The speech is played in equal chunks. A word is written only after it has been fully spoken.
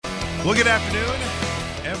Well, good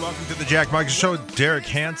afternoon, and welcome to the Jack Michael Show. Derek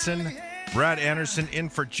Hansen, Brad Anderson in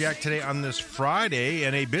for Jack today on this Friday,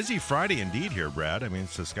 and a busy Friday indeed here, Brad. I mean,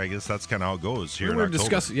 it's just, I guess that's kind of how it goes here in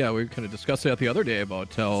October. We kind of discussed that the other day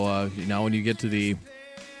about how now when you get to the,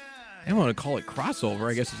 I don't want to call it crossover,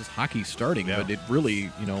 I guess it's just hockey starting, but it really,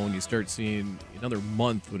 when you start seeing another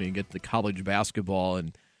month when you get to college basketball,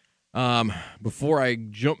 and before I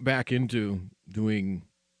jump back into doing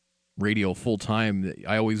radio full time,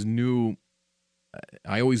 I always knew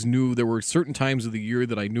there were certain times of the year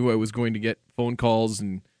that I knew I was going to get phone calls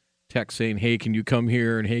and texts saying, "Hey, can you come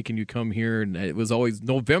here?" and "Hey, can you come here?" And it was always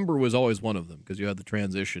November was always one of them because you had the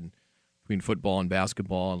transition between football and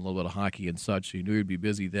basketball and a little bit of hockey and such. So you knew you'd be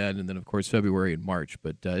busy then, and then of course February and March.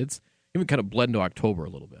 But it's even kind of bled into October a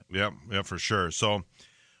little bit. Yeah, for sure. So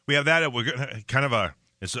we have that. We're kind of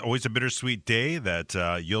it's always a bittersweet day that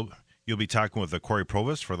You'll be talking with Corey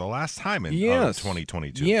Provost for the last time in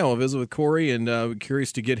 2022. Yeah, we'll visit with Corey, and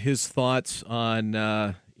curious to get his thoughts on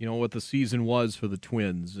what the season was for the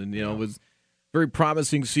Twins. And it was a very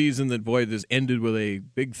promising season that, boy, this ended with a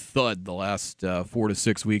big thud the last 4 to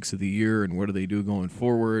 6 weeks of the year, and what do they do going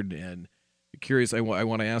forward? And curious, I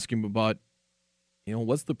want to ask him about,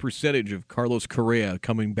 what's the percentage of Carlos Correa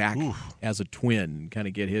coming back as a Twin, kind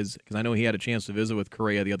of get his, because I know he had a chance to visit with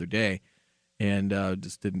Correa the other day, and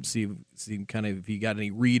just didn't see kind of if he got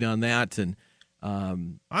any read on that. And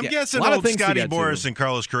I'm guessing old Scotty Boras and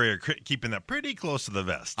Carlos Correa are keeping that pretty close to the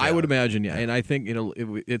vest. I would imagine, yeah. And I think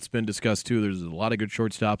it's been discussed too. There's a lot of good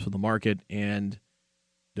shortstops on the market, and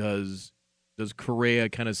does Correa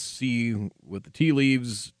kind of see with the tea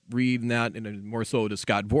leaves, read that, and more so does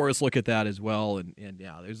Scott Boras look at that as well? And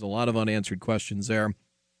yeah, there's a lot of unanswered questions there.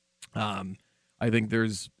 I think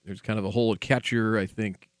there's kind of a hole at catcher. I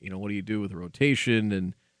think, what do you do with the rotation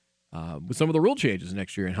and with some of the rule changes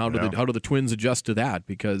next year, and how do the Twins adjust to that?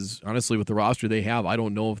 Because honestly, with the roster they have, I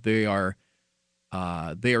don't know if they are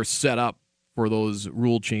set up for those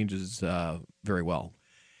rule changes very well.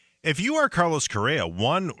 If you are Carlos Correa,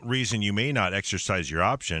 one reason you may not exercise your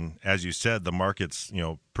option, as you said, the market's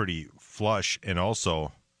pretty flush, and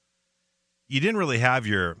also you didn't really have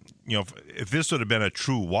your if this would have been a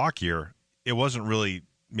true walk year. It wasn't really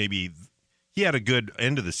maybe he had a good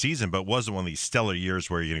end of the season, but wasn't one of these stellar years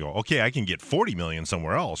where you're going to go, okay, I can get $40 million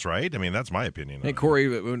somewhere else, right? I mean, that's my opinion. Hey,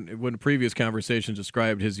 Corey, when previous conversations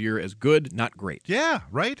described his year as good, not great. Yeah,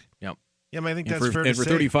 right? Yep. Yeah, I think that's fair to say. And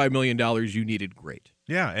for $35 million, you needed great.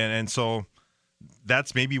 Yeah, and so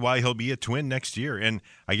that's maybe why he'll be a Twin next year. And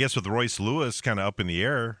I guess with Royce Lewis kind of up in the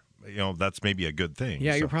air, that's maybe a good thing.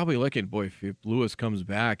 Yeah, so. You're probably looking, if Lewis comes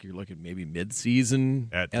back, you're looking maybe mid-season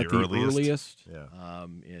at the earliest. Yeah.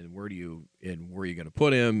 And where are you going to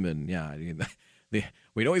put him? And yeah,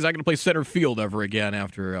 we know he's not going to play center field ever again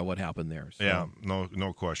after what happened there. So. Yeah,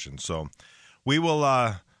 no question. So we will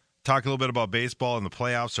talk a little bit about baseball, and the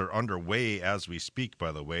playoffs are underway as we speak,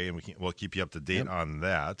 by the way, and we'll keep you up to date on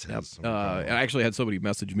that. Yep. I actually had somebody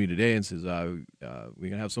message me today and says we're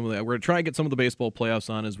going to have some of that. We're going to try and get some of the baseball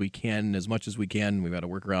playoffs on as much as we can. We've got to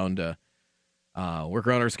work around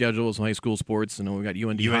our schedules, some high school sports, and we got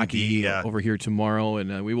UND hockey over here tomorrow,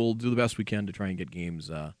 and we will do the best we can to try and get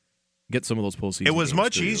games. Get some of those postseason. It was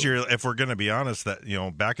much easier, if we're going to be honest, that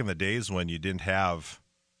back in the days when you didn't have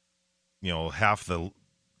half the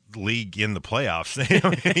league in the playoffs.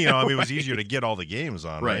 It was easier to get all the games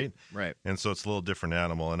on, right? Right. And so it's a little different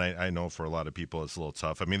animal, and I know for a lot of people it's a little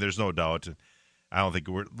tough. I mean, there's no doubt. I think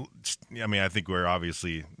we're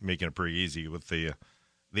obviously making it pretty easy with the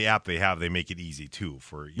app they have. They make it easy too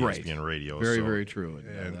for ESPN Radio. Very true.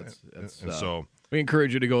 And so we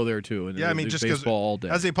encourage you to go there too. And just because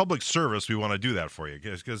as a public service, we want to do that for you.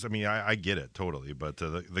 Because I get it totally, but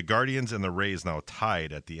the Guardians and the Rays now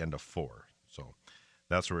tied at the end of 4. So.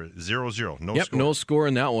 That's where 0-0, no score. No score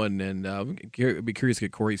in that one, and I'd be curious to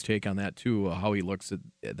get Corey's take on that too, how he looks at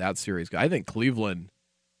that series. I think Cleveland,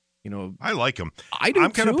 I like him. I do.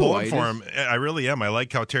 I'm kind of pulling for him. I really am. I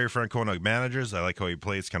like how Terry Francona manages. I like how he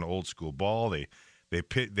plays kind of old school ball. They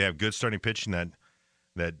have good starting pitching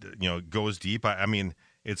that goes deep. I mean,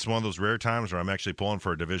 it's one of those rare times where I'm actually pulling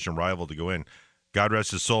for a division rival to go in. God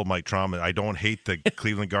rest his soul, Mike Traum. I don't hate the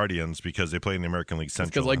Cleveland Guardians because they play in the American League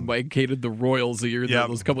Central. Because Mike hated the Royals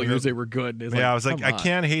those couple of years they were good. I was like, I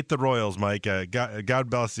can't hate the Royals, Mike. God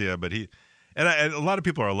bless you, but a lot of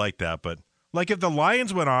people are like that. But if the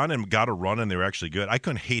Lions went on and got a run and they were actually good, I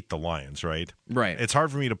couldn't hate the Lions, right? Right. It's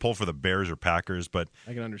hard for me to pull for the Bears or Packers, but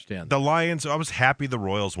I can understand the Lions. I was happy the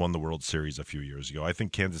Royals won the World Series a few years ago. I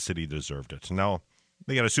think Kansas City deserved it. Now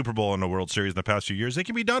They got a Super Bowl and a World Series in the past few years. They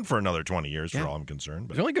can be done for another 20 years, for all I'm concerned.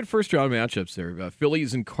 But. There's only good first-round matchups there.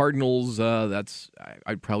 Phillies and Cardinals,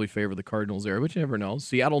 I'd probably favor the Cardinals there, but you never know.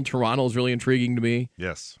 Seattle and Toronto is really intriguing to me.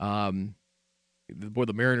 Yes. The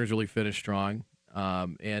Mariners really finished strong.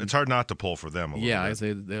 And it's hard not to pull for them a little bit. I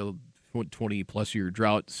say they'll 20-plus year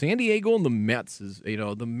drought. San Diego and the Mets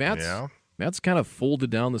the Mets kind of folded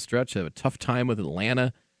down the stretch. They have a tough time with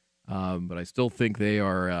Atlanta, but I still think they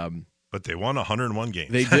are. But they won 101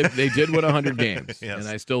 games. They did win 100 games, yes. And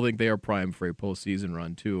I still think they are primed for a postseason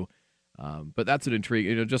run too. But that's an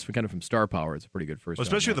intrigue, just from star power. It's a pretty good first. Well,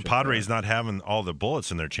 especially with the Padres not having all the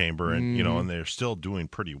bullets in their chamber, and and they're still doing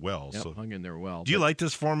pretty well. Yep, so hung in there well. Do you like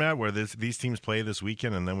this format where these teams play this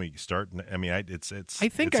weekend and then we start? I mean, I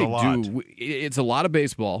think I a lot. do. It's a lot of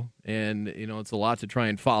baseball, and it's a lot to try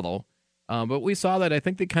and follow. But we saw that I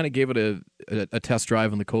think they kind of gave it a test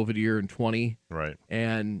drive in the COVID year in 20. Right.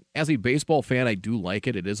 And as a baseball fan, I do like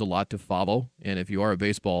it. It is a lot to follow. And if you are a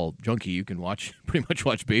baseball junkie, you can pretty much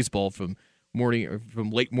watch baseball from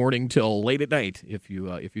late morning till late at night if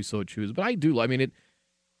you so choose. But I do. I mean,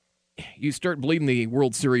 you start bleeding the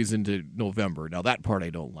World Series into November. Now that part I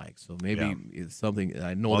don't like. So maybe it's something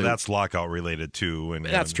I know. Well, that's lockout related too, and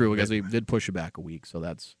that's true because they did push it back a week. So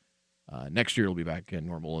that's. Next year it'll be back in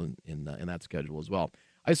normal in that schedule as well.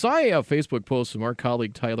 I saw a Facebook post from our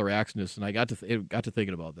colleague Tyler Axness, and I got to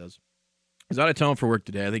thinking about this. He's out of town for work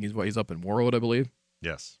today. I think he's up in Warroad, I believe.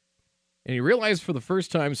 Yes. And he realized for the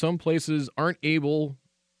first time some places aren't able,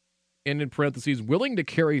 and in parentheses, willing to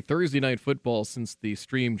carry Thursday night football since the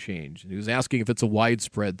stream change. And he was asking if it's a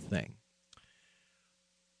widespread thing.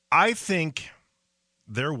 I think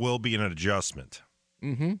there will be an adjustment.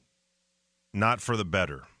 Mm-hmm. Not for the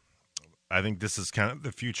better. I think this is kind of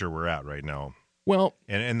the future we're at right now. Well,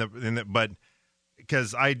 but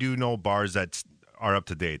because I do know bars that are up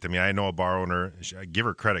to date. I mean, I know a bar owner. I give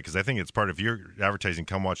her credit because I think it's part of your advertising.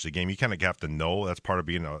 Come watch the game. You kind of have to know that's part of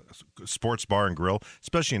being a sports bar and grill,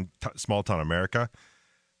 especially in small town America.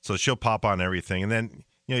 So she'll pop on everything, and then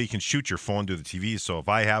you can shoot your phone to the TV. So if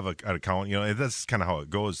I have an account, that's kind of how it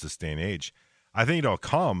goes this day and age. I think it'll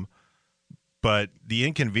come. But the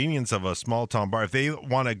inconvenience of a small town bar, if they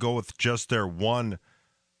want to go with just their one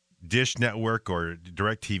Dish Network or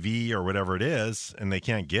DirecTV or whatever it is, and they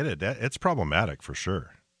can't get it, it's problematic for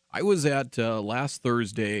sure. I was at last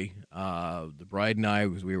Thursday. The bride and I,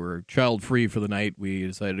 we were child free for the night. We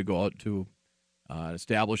decided to go out to an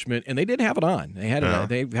establishment, and they did have it on. They had it.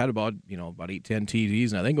 They had about 8-10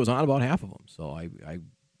 TVs, and I think it was on about half of them. So I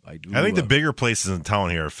think the bigger places in town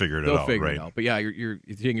here have figured it out, right? It out. But yeah,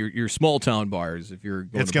 your small town bars. If you're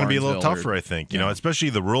going it's going to be a little tougher, I think. Yeah. Especially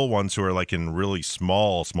the rural ones who are like in really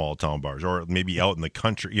small town bars, or maybe out in the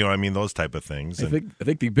country. Those type of things. I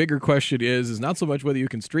think the bigger question is not so much whether you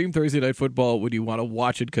can stream Thursday night football. Would you want to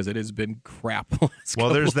watch it because it has been crap?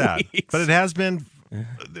 Well, there's that, but it has been.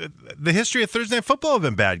 The history of Thursday Night Football have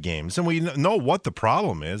been bad games, and we know what the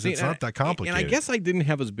problem is. It's not that complicated. And I guess I didn't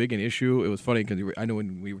have as big an issue. It was funny because I know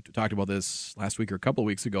when we talked about this last week or a couple of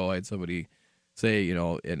weeks ago, I had somebody say,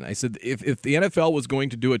 and I said if the NFL was going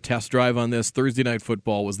to do a test drive on this, Thursday Night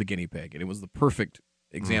Football was the guinea pig, and it was the perfect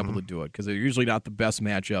example to do it because they're usually not the best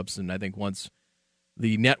matchups. And I think once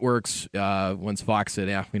the networks, once Fox said,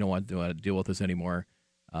 we don't want to deal with this anymore.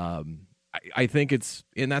 I think it's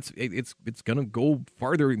going to go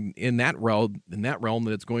farther in that realm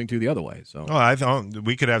than it's going to the other way. So, I thought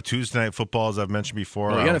we could have Tuesday Night Football, as I've mentioned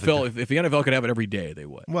before. Well, the NFL, if the NFL could have it every day, they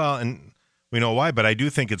would. Well, and we know why, but I do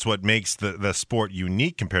think it's what makes the sport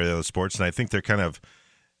unique compared to other sports, and I think they're kind of,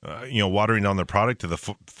 watering down their product to the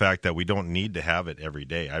fact that we don't need to have it every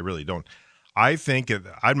day. I really don't. I think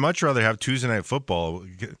I'd much rather have Tuesday Night Football.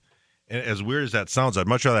 As weird as that sounds, I'd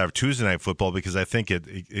much rather have Tuesday Night Football because I think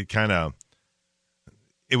it kind of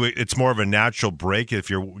it's more of a natural break if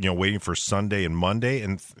you're waiting for Sunday and Monday,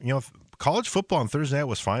 and college football on Thursday night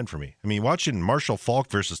was fine for me. I mean, watching Marshall Faulk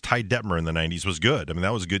versus Ty Detmer in the 90s was good. I mean,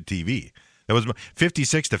 that was good TV. That was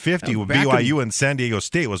 56-50 with BYU and San Diego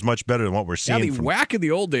State was much better than what we're seeing. Yeah, the whack in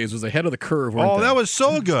the old days was ahead of the curve. That was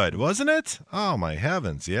so good, wasn't it? Oh my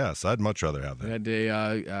heavens, yes, I'd much rather have that. I had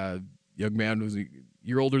a young man who was a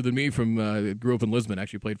year older than me from grew up in Lisbon,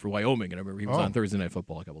 actually played for Wyoming, and I remember he was on Thursday Night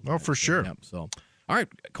Football a couple of times. Oh, for sure. Yeah, so, all right,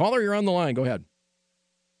 caller, you're on the line. Go ahead.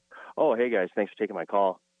 Oh, hey guys, thanks for taking my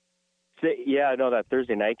call. Yeah, I know that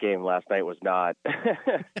Thursday night game last night was not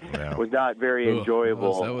was not very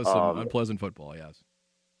enjoyable. That was some unpleasant football, yes.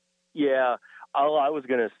 Yeah, all I was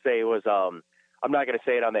going to say was I'm not going to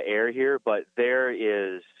say it on the air here, but there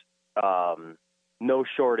is no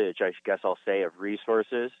shortage, I guess I'll say, of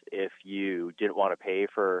resources if you didn't want to pay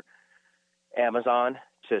for Amazon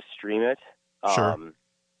to stream it. Sure.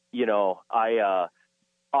 I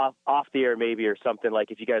off the air maybe or something, like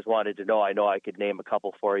if you guys wanted to know, I know I could name a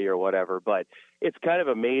couple for you or whatever, but it's kind of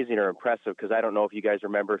amazing or impressive because I don't know if you guys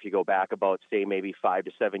remember, if you go back about, say, maybe 5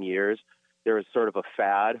 to 7 years, there was sort of a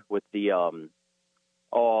fad with the,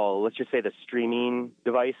 let's just say the streaming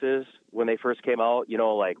devices when they first came out,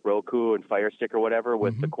 like Roku and Fire Stick or whatever,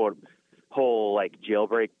 with the quote whole like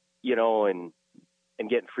jailbreak, and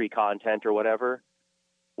getting free content or whatever.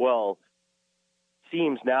 Well,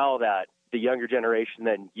 seems now that the younger generation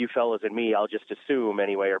than you fellas and me, I'll just assume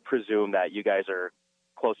anyway, or presume that you guys are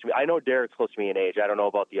close to me. I know Derek's close to me in age. I don't know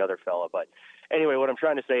about the other fella, but anyway, what I'm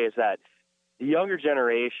trying to say is that the younger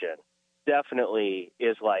generation definitely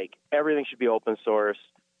is like, everything should be open source.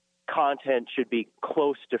 Content should be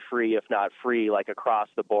close to free, if not free, like across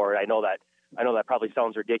the board. I know that probably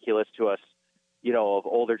sounds ridiculous to us, of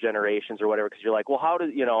older generations or whatever, because you're like, well, how does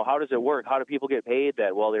it work? How do people get paid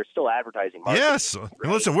then? Well, there's still advertising markets. Yes.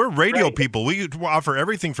 Right? Listen, we're radio people. We offer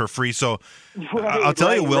everything for free. So I'll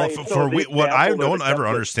tell you, Will, what I don't ever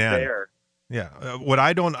understand. What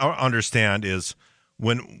I don't understand is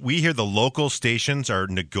when we hear the local stations are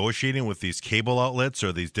negotiating with these cable outlets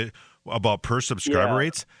or these about per subscriber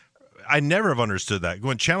rates. I never have understood that.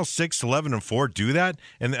 When Channel 6, 11, and 4 do that,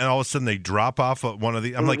 and all of a sudden they drop off one of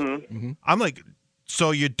the. I'm like, so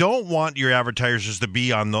you don't want your advertisers to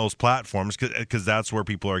be on those platforms because that's where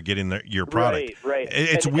people are getting your product. Right.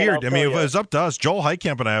 It's weird. I mean, if it was up to us, Joel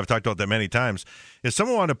Heitkamp and I have talked about that many times. If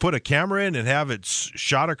someone wanted to put a camera in and have it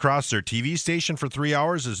shot across their TV station for 3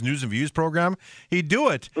 hours as News and Views program, he'd do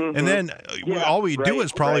it. And then all we do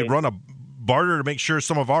is probably run a barter to make sure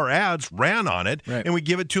some of our ads ran on it, and we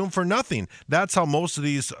give it to them for nothing. That's how most of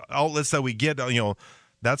these outlets that we get,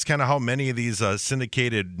 that's kind of how many of these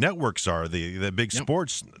syndicated networks are, the big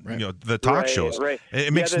sports, the talk shows.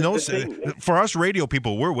 It makes no sense. For us radio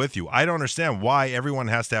people, we're with you. I don't understand why everyone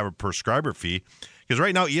has to have a prescriber fee, because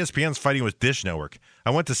right now ESPN's fighting with Dish Network. I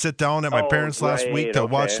went to sit down at my parents' last week to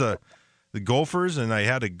watch the Gophers, and I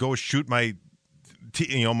had to go shoot my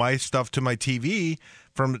my stuff to my TV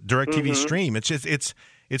from DirecTV Stream. It's just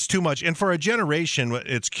it's too much, and for a generation,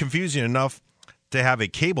 it's confusing enough to have a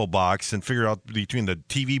cable box and figure out between the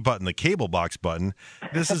TV button, the cable box button.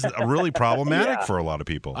 This is really problematic for a lot of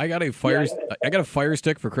people. I got a Fire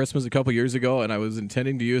Stick for Christmas a couple years ago, and I was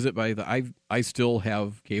intending to use it. I still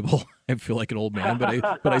have cable. I feel like an old man,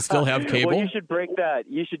 but I still have cable. Well, you should break that.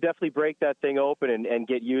 You should definitely break that thing open and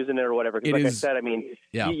get using it or whatever. Because I said, I mean,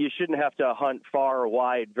 you shouldn't have to hunt far or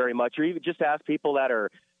wide very much, or even just ask people that are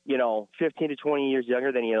 15 to 20 years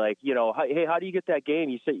younger than you, like, hey, how do you get that game?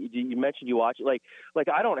 You said you mentioned you watch it. Like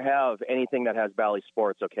I don't have anything that has Bally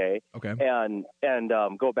Sports, okay? And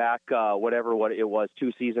go back what it was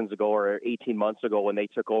 2 seasons ago or 18 months ago when they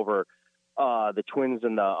took over the Twins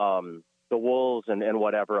and the Wolves and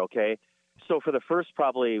whatever, okay? So for the first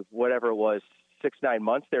probably whatever it was 6-9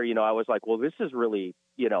 months there, I was like, well, this is really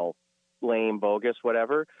lame, bogus,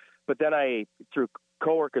 whatever. But then through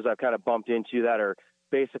coworkers I've kind of bumped into that are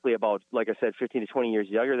basically about, like I said, 15 to 20 years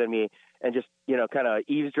younger than me, and just, kind of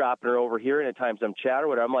eavesdropping or overhearing at times I'm chat or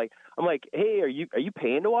whatever. I'm like, hey, are you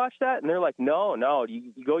paying to watch that? And they're like, no,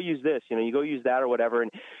 you go use this, you go use that or whatever.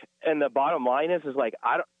 And the bottom line is like,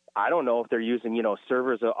 I don't know if they're using,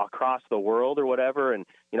 servers across the world or whatever, and,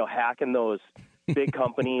 hacking those big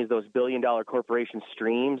companies, those billion-dollar corporation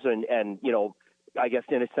streams and, I guess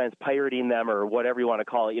in a sense, pirating them or whatever you want to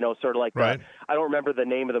call it, sort of like that. I don't remember the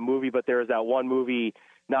name of the movie, but there was that one movie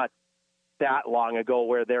not that long ago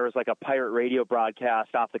where there was like a pirate radio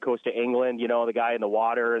broadcast off the coast of England, the guy in the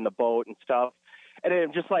water and the boat and stuff. And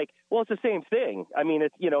I'm just like, well, it's the same thing. I mean,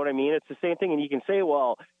 it's, what I mean? It's the same thing. And you can say,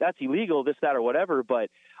 well, that's illegal, this, that, or whatever. But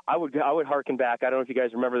I would harken back. I don't know if you guys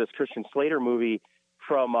remember this Christian Slater movie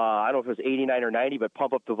from, I don't know if it was 89 or 90, but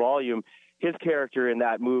Pump Up the Volume. His character in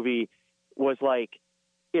that movie was like,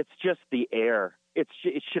 it's just the air. It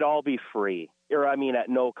should all be free, or I mean, at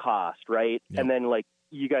no cost, right? Yep. And then like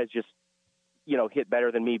you guys just, hit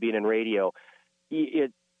better than me being in radio.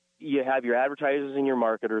 You have your advertisers and your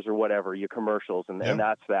marketers or whatever, your commercials, and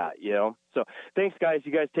that's that, So thanks, guys.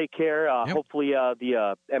 You guys take care. Hopefully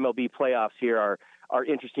the MLB playoffs here are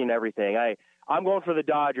interesting and everything. I'm going for the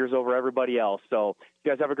Dodgers over everybody else. So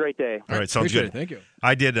you guys have a great day. All right, sounds good. Thank you.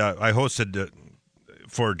 I did. I hosted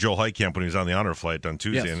for Joel Heitkamp when he was on the Honor Flight on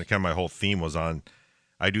Tuesday, and kind of my whole theme was on.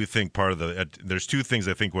 I do think part of there's two things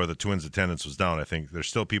I think where the Twins' attendance was down. I think there's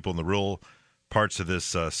still people in the rural parts of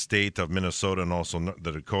this state of Minnesota and also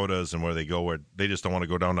the Dakotas and where they go where they just don't want to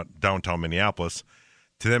go downtown Minneapolis.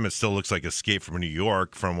 To them, it still looks like Escape from New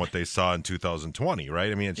York from what they saw in 2020, right?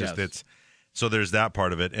 I mean, it's just so there's that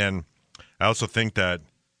part of it, and I also think that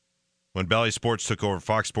when Bally Sports took over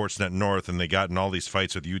Fox Sports Net North and they got in all these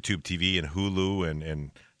fights with YouTube TV and Hulu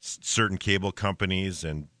and certain cable companies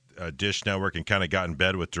and Dish Network and kind of got in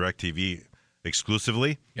bed with DirecTV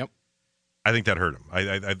exclusively. Yep. I think that hurt them.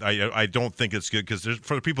 I don't think it's good because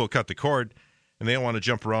for the people who cut the cord and they don't want to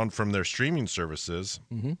jump around from their streaming services.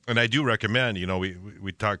 Mm-hmm. And I do recommend,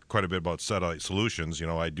 we talked quite a bit about satellite solutions.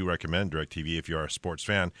 I do recommend DirecTV if you are a sports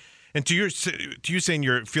fan. And to you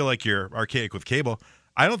saying feel like you're archaic with cable,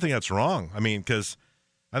 I don't think that's wrong. I mean, because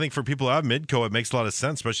I think for people who have Midco, it makes a lot of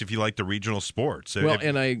sense, especially if you like the regional sports. Well,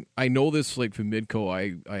 and I know this, like from Midco,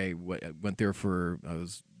 I went there I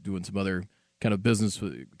was doing some other kind of business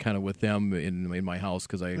with them in my house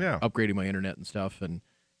because I upgraded my internet and stuff, and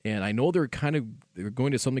I know they're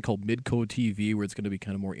going to something called Midco TV, where it's going to be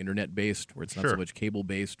kind of more internet based, where it's not so much cable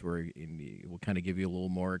based, where it will kind of give you a little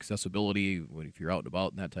more accessibility if you're out and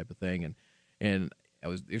about and that type of thing. And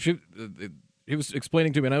he was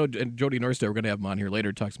explaining to me, and Jody Norstead, we're going to have him on here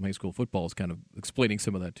later, talk some high school football, is kind of explaining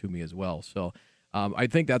some of that to me as well. So I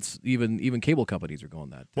think that's even cable companies are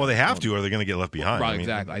going that. Well, they have to, or they're going to get left behind. Right,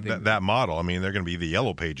 exactly. I think that model. I mean, they're going to be the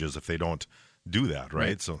yellow pages if they don't do that,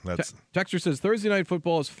 right? So that's Texter says Thursday night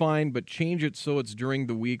football is fine, but change it so it's during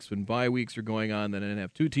the weeks when bye weeks are going on, then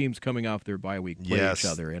have two teams coming off their bye week play each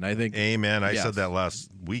other. And I think, amen. I said that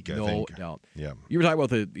last week. I think. No doubt. Yeah, you were talking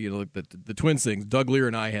about the Twins things. Doug Lear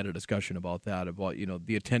and I had a discussion about that. About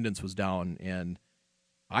the attendance was down, and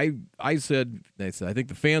I said I think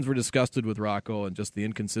the fans were disgusted with Rocco and just the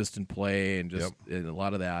inconsistent play and just and a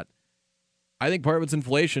lot of that. I think part of it's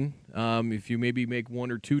inflation. If you maybe make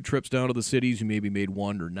one or two trips down to the cities, you maybe made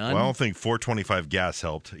one or none. Well, I don't think $4.25 gas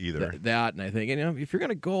helped either. And I think, if you're going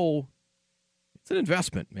to go, it's an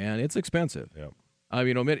investment, man. It's expensive. Yeah.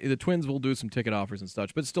 The Twins will do some ticket offers and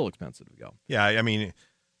such, but it's still expensive to go. Yeah, I mean,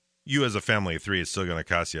 you as a family of three, it's still going to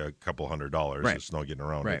cost you a couple $100. Right. There's no getting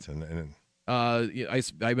around it. And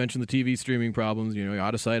I mentioned the TV streaming problems.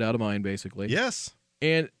 Out of sight, out of mind, basically. Yes.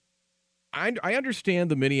 And I understand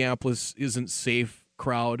the Minneapolis isn't safe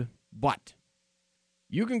crowd, but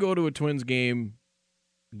you can go to a Twins game,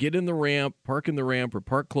 get in the ramp, park in the ramp, or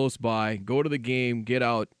park close by, go to the game, get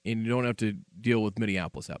out, and you don't have to deal with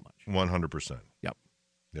Minneapolis that much. 100%. Yep.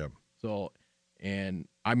 So, and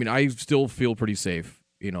I still feel pretty safe.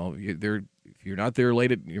 If you're not there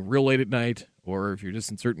real late at night, or if you're just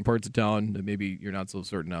in certain parts of town that maybe you're not so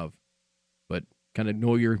certain of, but kind of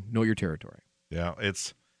know your territory. Yeah,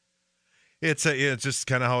 it's just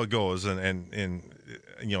kind of how it goes, and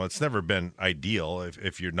it's never been ideal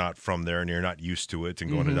if you're not from there and you're not used to it and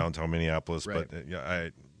going to downtown Minneapolis. Right.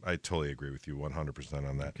 But I totally agree with you 100%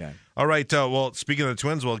 on that. Okay. All right. Well, speaking of the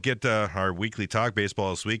Twins, we'll get our weekly talk baseball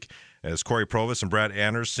this week as Corey Provis and Brad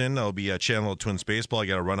Anderson. I'll be channel Twins baseball. I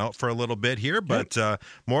got to run out for a little bit here, but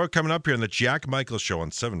more coming up here on the Jack Michaels Show on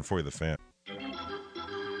 740 The Fan.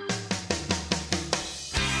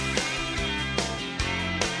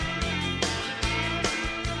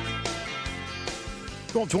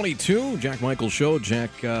 12:22, Jack Michaels Show. Jack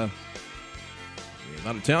out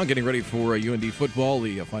of town, getting ready for UND football.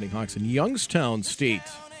 The Fighting Hawks in Youngstown State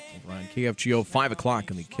over on KFGO, 5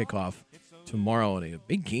 o'clock in the kickoff tomorrow. And a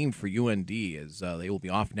big game for UND as they will be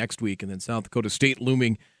off next week. And then South Dakota State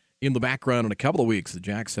looming in the background in a couple of weeks. The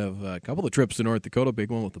Jacks have a couple of trips to North Dakota, big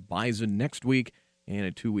one with the Bison next week,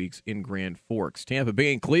 and 2 weeks in Grand Forks. Tampa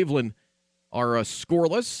Bay and Cleveland are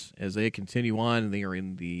scoreless as they continue on. They are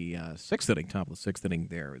in the sixth inning, top of the sixth inning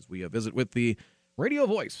there, as we visit with the radio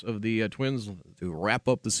voice of the Twins to wrap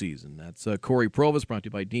up the season. That's Corey Provis, brought to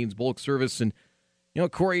you by Dean's Bulk Service. And,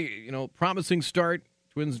 Corey, promising start.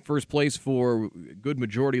 Twins in first place for a good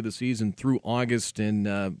majority of the season through August, and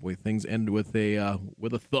things end with a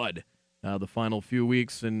thud the final few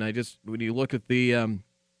weeks. And when you look at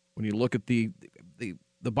the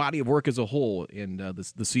body of work as a whole in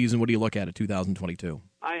the season, what do you look at 2022?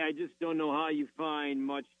 I just don't know how you find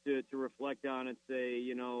much to reflect on and say,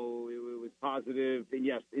 it was positive. And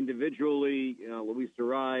yes, individually, Luis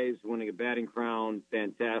Arraez winning a batting crown,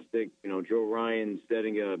 fantastic. Joe Ryan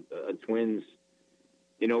setting a Twins,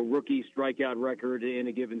 rookie strikeout record in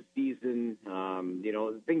a given season.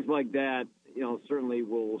 Things like that, certainly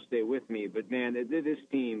will stay with me. But man, this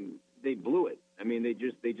team, they blew it. I mean, they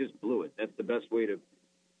just blew it. That's the best way to.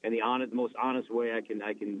 And the most honest way I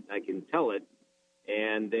can tell it.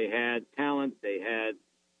 And they had talent. They had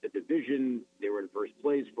the division. They were in first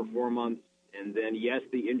place for 4 months. And then, yes,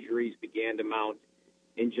 the injuries began to mount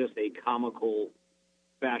in just a comical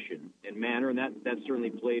fashion and manner. And that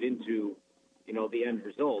certainly played into, the end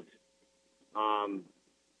result.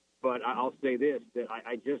 But I'll say this, that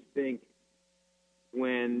I just think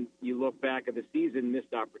when you look back half of the season,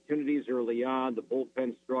 missed opportunities early on, the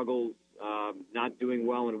bullpen struggles, not doing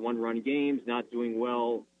well in one-run games, not doing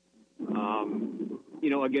well,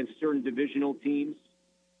 against certain divisional teams.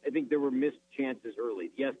 I think there were missed chances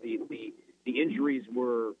early. Yes, the injuries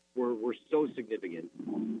were so significant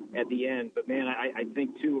at the end. But, man, I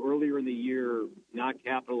think, too, earlier in the year, not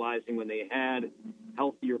capitalizing when they had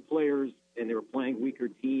healthier players and they were playing weaker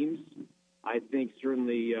teams, I think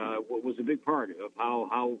certainly was a big part of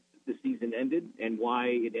how the season ended and why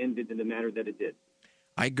it ended in the manner that it did.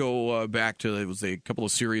 I go back to, it was a couple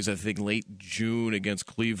of series, I think, late June against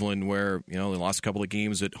Cleveland where, they lost a couple of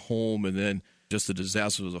games at home and then just a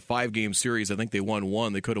disaster. It was a 5-game series. I think they won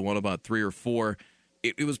one. They could have won about 3 or 4.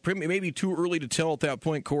 It was maybe too early to tell at that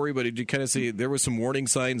point, Corey, but did you kind of see there was some warning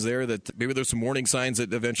signs there that maybe there's some warning signs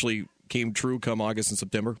that eventually came true come August and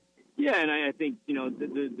September? Yeah, and I think,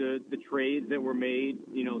 the trades that were made,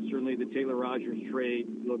 certainly the Taylor Rogers trade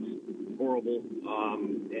looks horrible.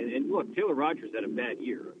 And look, Taylor Rogers had a bad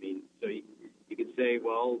year. I mean, so you could say,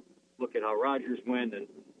 well, look at how Rogers went.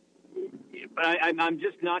 But I'm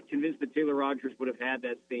just not convinced that Taylor Rogers would have had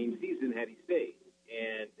that same season had he stayed.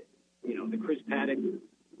 And, the Chris Paddock,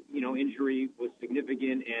 injury was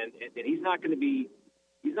significant, and he's not going to be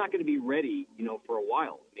ready, for a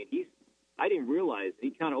while. I mean, I didn't realize, he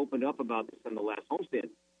kind of opened up about this on the last homestand.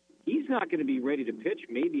 He's not going to be ready to pitch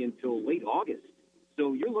maybe until late August.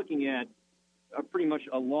 So you're looking at pretty much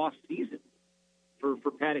a lost season for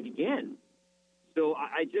Paddock again. So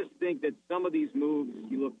I just think that some of these moves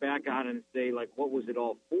you look back on and say, like, what was it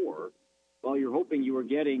all for? Well, you're hoping you were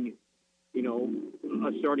getting,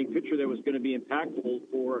 a starting pitcher that was going to be impactful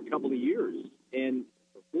for a couple of years. And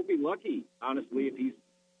we'll be lucky, honestly, if he's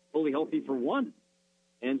fully healthy for one.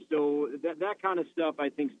 And so that kind of stuff, I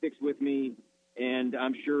think, sticks with me, and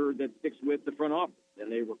I'm sure that sticks with the front office.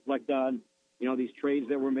 And they reflect on, these trades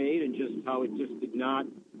that were made and just how it just did not,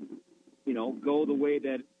 go the way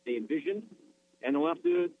that they envisioned. And they'll have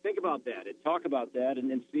to think about that and talk about that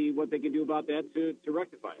and see what they can do about that to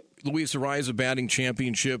rectify it. Luis Arraez, a batting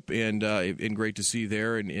championship, and great to see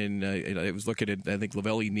there. And I was looking at, I think,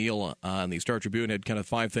 Lavelli Neal on the Star Tribune had kind of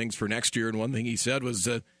 5 things for next year. And one thing he said was,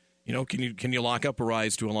 can you lock up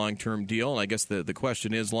Arraez to a long-term deal? And I guess the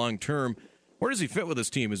question is, long-term, where does he fit with his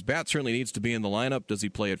team? His bat certainly needs to be in the lineup. Does he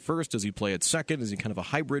play at first? Does he play at second? Is he kind of a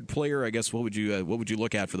hybrid player? I guess what would you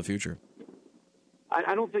look at for the future?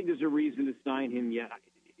 I don't think there's a reason to sign him yet.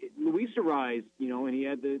 Luis Arraez, and he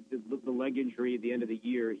had the leg injury at the end of the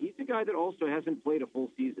year. He's a guy that also hasn't played a full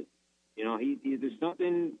season. There's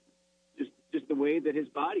something just the way that his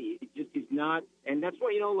body, he's not. And that's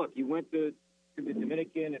why, look, he went to the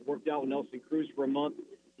Dominican and worked out with Nelson Cruz for a month.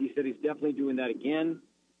 He said he's definitely doing that again.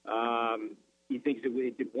 He thinks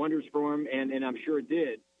it did wonders for him, and I'm sure it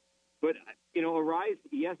did. But, Arraez,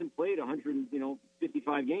 he hasn't played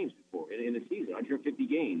 55 games before in a season, 150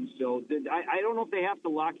 games. So I don't know if they have to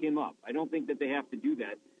lock him up. I don't think that they have to do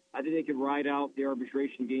that. I think they could ride out the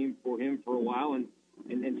arbitration game for him for a while and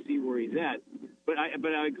see where he's at. But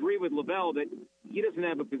I agree with LaBelle that he doesn't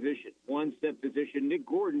have a position, one set position. Nick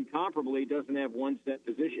Gordon, comparably, doesn't have one set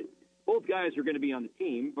position. Both guys are going to be on the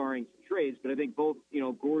team, barring some trades, but I think both,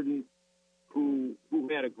 Gordon, who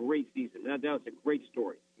had a great season. That was a great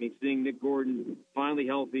story. I mean, seeing Nick Gordon finally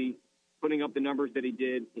healthy, putting up the numbers that he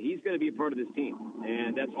did, he's going to be a part of this team.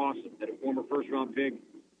 And that's awesome. That a former first-round pick,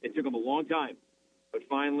 it took him a long time, but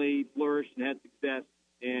finally flourished and had success,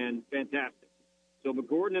 and fantastic. So, but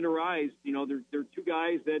Gordon and Arraez, they're 2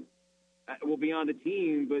 guys that will be on the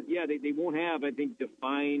team, but, yeah, they won't have, I think,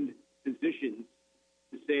 defined positions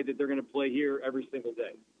to say that they're going to play here every single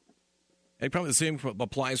day. And probably the same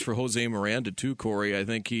applies for Jose Miranda, too, Corey. I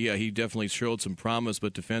think he definitely showed some promise,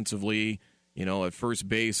 but defensively, at first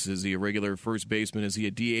base, is he a regular first baseman? Is he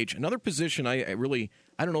a DH? Another position I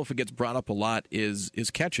don't know if it gets brought up a lot is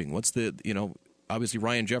catching. What's obviously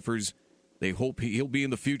Ryan Jeffers, they hope he'll be in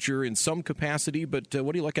the future in some capacity, but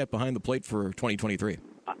what do you look at behind the plate for 2023?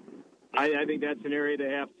 I think that's an area they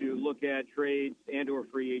have to look at trades and or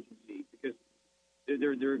free agency, because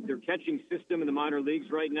their catching system in the minor leagues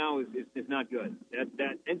right now is not good.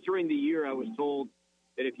 That entering the year, I was told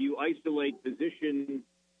that if you isolate position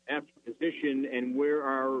after position and where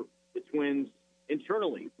are the Twins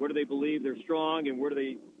internally, where do they believe they're strong and where do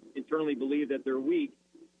they internally believe that they're weak,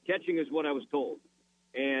 catching is what I was told.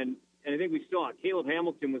 And I think we saw it. Caleb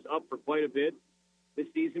Hamilton was up for quite a bit this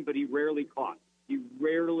season, but he rarely caught.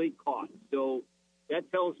 So that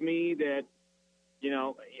tells me that,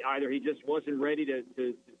 either he just wasn't ready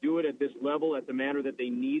to do it at this level, at the manner that they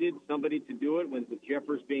needed somebody to do it, with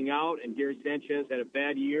Jeffers being out, and Gary Sanchez had a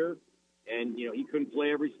bad year, and, he couldn't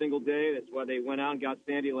play every single day. That's why they went out and got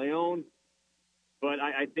Sandy Leon. But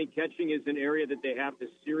I think catching is an area that they have to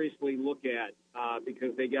seriously look at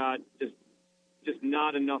because they got just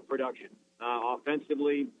not enough production.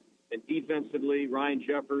 Offensively and defensively, Ryan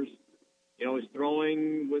Jeffers, his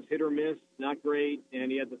throwing was hit or miss, not great,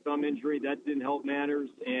 and he had the thumb injury. That didn't help matters.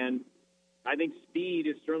 And I think speed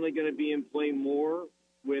is certainly going to be in play more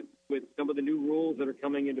with some of the new rules that are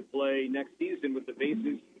coming into play next season with the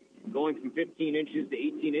bases going from 15 inches to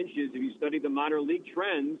 18 inches. If you study the minor league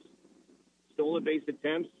trends, stolen base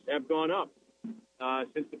attempts have gone up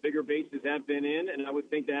since the bigger bases have been in, and I would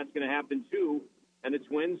think that's going to happen too. And the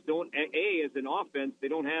Twins don't, as an offense, they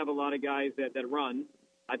don't have a lot of guys that run.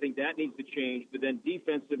 I think that needs to change. But then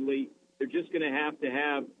defensively, they're just going to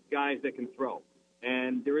have guys that can throw.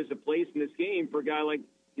 And there is a place in this game for a guy like,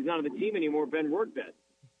 he's not on the team anymore, Ben Workbed.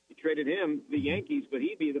 You traded him to the Yankees, but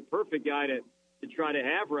he'd be the perfect guy to try to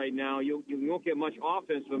have right now. You won't get much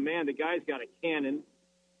offense, but, man, the guy's got a cannon,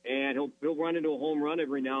 and he'll run into a home run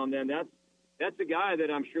every now and then. That's a guy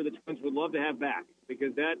that I'm sure the Twins would love to have back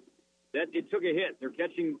because that it took a hit. Their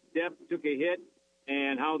catching depth took a hit,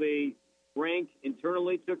 and how they rank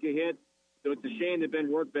internally took a hit. So it's a shame that Ben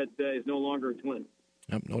Workbed is no longer a Twin.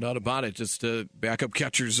 Yep, no doubt about it. Just backup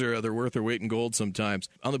catchers they're worth their weight in gold sometimes.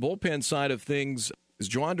 On the bullpen side of things, is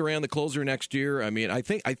Jhoan Duran the closer next year? I mean, I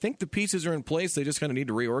think the pieces are in place. They just kind of need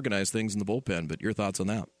to reorganize things in the bullpen. But your thoughts on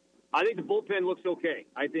that? I think the bullpen looks okay.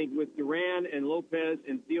 I think with Duran and Lopez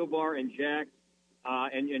and Theobar and Jack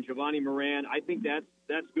and Giovanni Moran, I think that's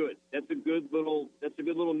good. That's a good little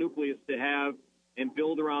nucleus to have and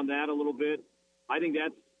build around that a little bit. I think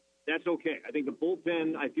that's okay. I think the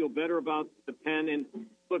bullpen, I feel better about the pen. And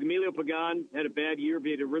look, Emilio Pagan had a bad year, but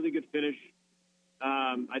he had a really good finish.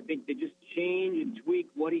 I think they just change and tweak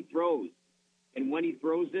what he throws. And when he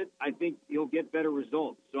throws it, I think he'll get better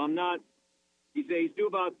results. So I'm not – he's due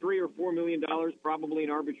about $3 or $4 million probably in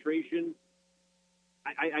arbitration.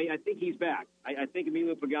 I think he's back. I think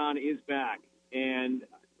Emilio Pagan is back. And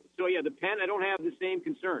so, yeah, the pen, I don't have the same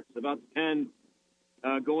concerns about the pen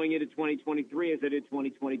going into 2023 as I did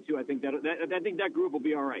 2022. I think that group will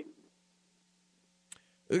be all right.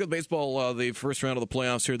 Look at baseball, the first round of the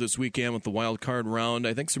playoffs here this weekend with the wild card round.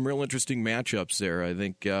 I think some real interesting matchups there. I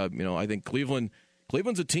think I think Cleveland's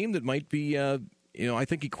a team that might be I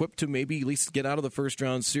think equipped to maybe at least get out of the first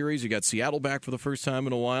round series. You got Seattle back for the first time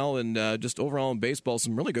in a while, and just overall in baseball,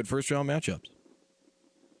 some really good first round matchups.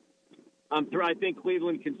 I think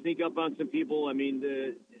Cleveland can sneak up on some people. I mean,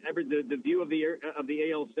 the view of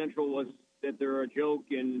the AL Central was that they're a joke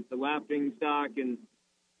and the laughing stock, and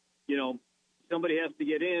somebody has to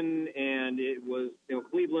get in, and it was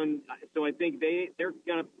Cleveland. So I think they're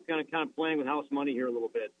kind of playing with house money here a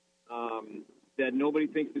little bit. That nobody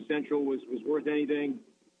thinks the Central was worth anything,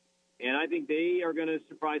 and I think they are going to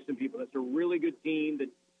surprise some people. That's a really good team that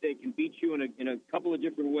they can beat you in a couple of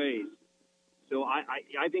different ways. So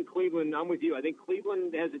I think Cleveland, I'm with you. I think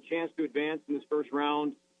Cleveland has a chance to advance in this first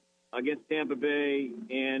round against Tampa Bay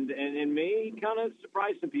and may kind of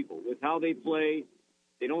surprise some people with how they play.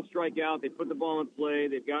 They don't strike out. They put the ball in play.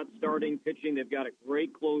 They've got starting pitching. They've got a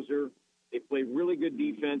great closer. They play really good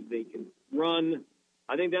defense. They can run.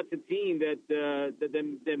 I think that's a team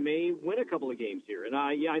that may win a couple of games here. And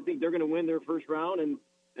I think they're going to win their first round, and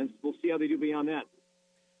we'll see how they do beyond that.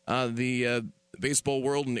 The baseball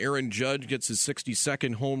world, and Aaron Judge gets his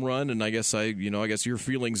 62nd home run, and I guess your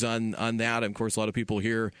feelings on that. Of course, a lot of people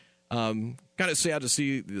here kind of sad to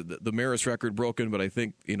see the Maris record broken, but I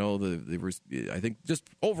think I think just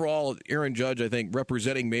overall Aaron Judge, I think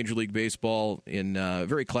representing Major League Baseball in a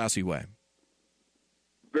very classy way.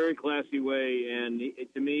 Very classy way, and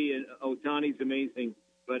to me, Ohtani's amazing,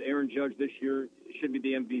 but Aaron Judge this year should be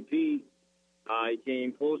the MVP. He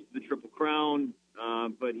came close to the Triple Crown.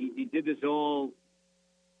 But he did this all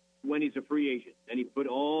when he's a free agent, and he put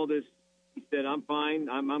all this. He said, "I'm fine.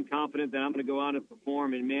 I'm confident that I'm going to go out and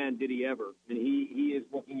perform." And man, did he ever! And he is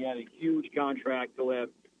looking at a huge contract. He'll have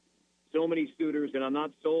so many suitors, and I'm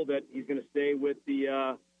not sold that he's going to stay with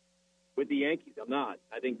the Yankees. I'm not.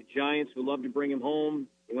 I think the Giants would love to bring him home.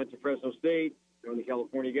 He went to Fresno State. They're the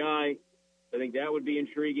California guy. I think that would be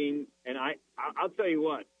intriguing. And I'll tell you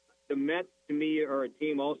what, the Mets to me are a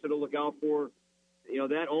team also to look out for.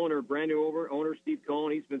 That owner, brand new owner, Steve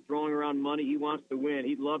Cohen, he's been throwing around money. He wants to win.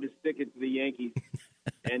 He'd love to stick it to the Yankees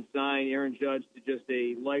and sign Aaron Judge to just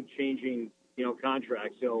a life-changing,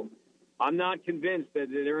 contract. So I'm not convinced that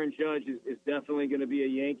Aaron Judge is definitely going to be a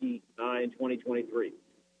Yankee in 2023.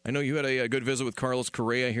 I know you had a good visit with Carlos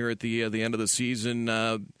Correa here at the end of the season.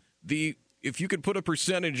 If you could put a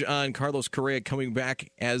percentage on Carlos Correa coming back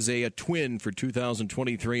as a Twin for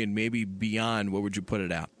 2023 and maybe beyond, what would you put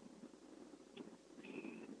it at?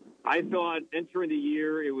 I thought entering the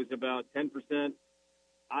year it was about 10%.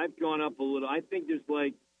 I've gone up a little. I think it's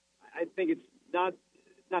not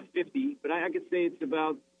 50, but I could say it's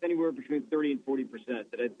about anywhere between 30 and 40%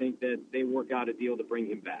 that I think that they work out a deal to bring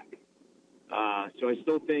him back. So I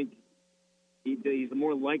still think he's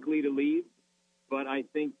more likely to leave, but I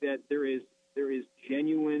think that there is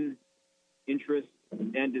genuine interest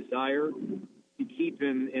and desire to keep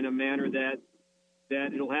him in a manner that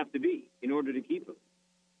it'll have to be in order to keep him.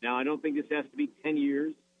 Now, I don't think this has to be 10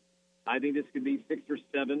 years. I think this could be 6 or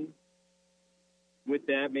 7. With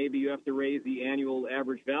that, maybe you have to raise the annual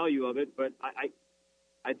average value of it, but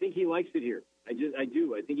I think he likes it here. I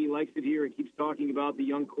do. I think he likes it here. He keeps talking about the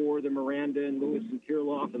young core, the Miranda and Lewis and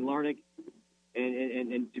Kirilloff and Larnach,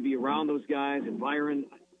 and to be around those guys and Byron.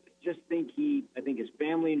 I think his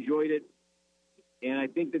family enjoyed it, and I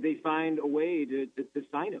think that they find a way to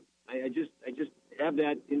sign him. I just have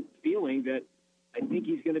that feeling that I think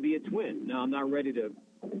he's going to be a Twin. Now, I'm not ready to,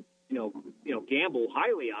 gamble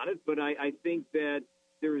highly on it, but I think that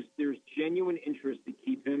there's genuine interest to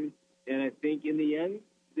keep him, and I think in the end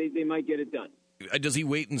they might get it done. Does he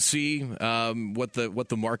wait and see what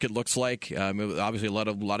the market looks like? Obviously, a lot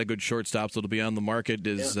of good shortstops that'll be on the market.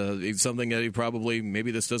 Is something that he probably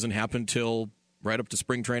maybe this doesn't happen till right up to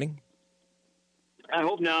spring training? I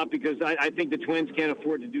hope not, because I think the Twins can't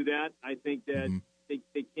afford to do that. I think that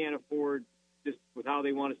they can't afford, just with how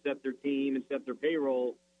they want to set their team and set their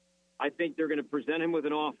payroll. I think they're going to present him with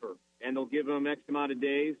an offer, and they'll give him X amount of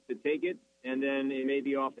days to take it, and then it may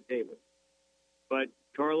be off the table. But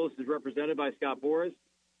Carlos is represented by Scott Boras,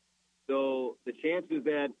 so the chances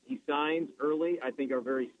that he signs early, I think, are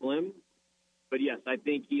very slim. But, yes, I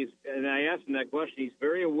think he is – and I asked him that question. He's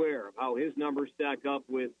very aware of how his numbers stack up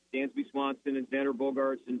with Dansby Swanson and Xander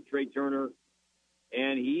Bogaerts and Trey Turner,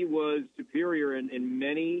 and he was superior in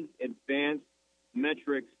many advanced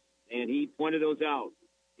metrics, and he pointed those out.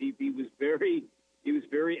 He was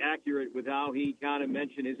very accurate with how he kind of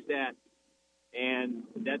mentioned his stats, and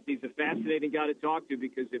that he's a fascinating guy to talk to,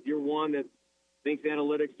 because if you're one that thinks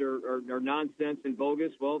analytics are nonsense and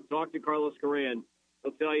bogus, well, talk to Carlos Correa, and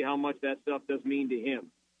he'll tell you how much that stuff does mean to him.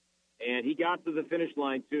 And he got to the finish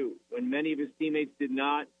line too, when many of his teammates did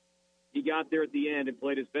not. He got there at the end and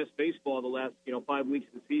played his best baseball the last 5 weeks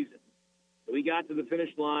of the season. So he got to the finish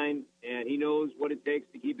line, and he knows what it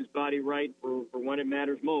takes to keep his body right for when it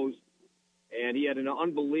matters most. And he had an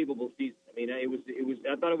unbelievable season. I mean, it was.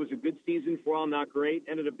 I thought it was a good season for all, not great.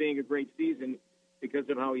 Ended up being a great season because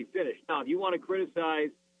of how he finished. Now, if you want to criticize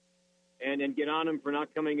and get on him for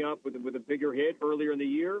not coming up with a bigger hit earlier in the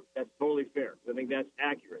year, that's totally fair. I think that's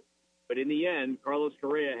accurate. But in the end, Carlos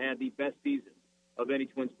Correa had the best season of any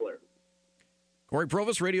Twins player. Corey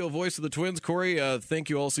Provus, radio voice of the Twins. Corey, thank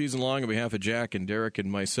you all season long on behalf of Jack and Derek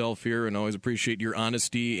and myself here, and always appreciate your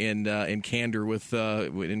honesty and candor with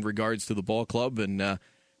in regards to the ball club. And a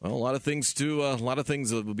lot of things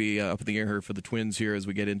that will be up in the air here for the Twins here as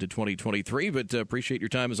we get into 2023. But appreciate your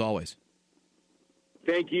time as always.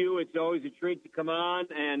 Thank you. It's always a treat to come on,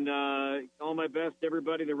 and all my best to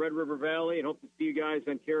everybody in the Red River Valley, and hope to see you guys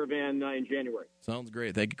on Caravan in January. Sounds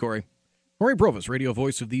great. Thank you, Corey. Corey Provus, radio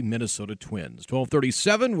voice of the Minnesota Twins.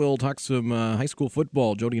 12:37, we'll talk some high school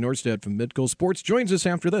football. Jody Norstad from Midco Sports joins us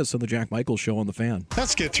after this on the Jack Michaels Show on the Fan.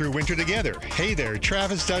 Let's get through winter together. Hey there,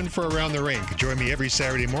 Travis Dunn for Around the Rink. Join me every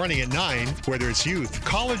Saturday morning at 9. Whether it's youth,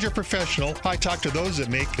 college, or professional, I talk to those that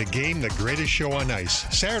make the game the greatest show on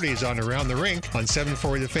ice. Saturdays on Around the Rink on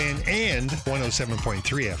 740 The Fan and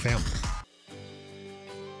 107.3 FM.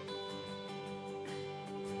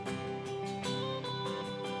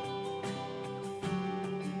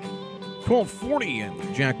 12:40 and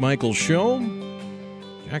the Jack Michaels Show.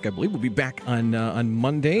 Jack, I believe, will be back on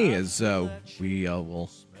Monday as we will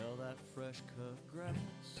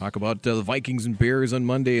talk about the Vikings and Bears on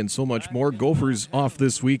Monday and so much more. Gophers off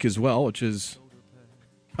this week as well, which is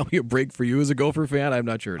probably a break for you as a Gopher fan. I'm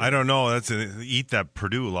not sure. I don't know. Eat that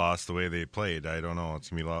Purdue loss the way they played. I don't know. It's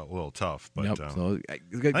going to be a little tough. But I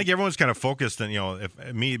think everyone's kind of focused on,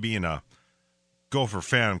 if me being a Gopher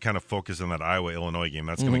fan, I'm kind of focused on that Iowa-Illinois game.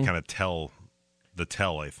 That's going to kind of tell,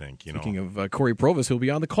 I think. Speaking of Corey Provus, he'll be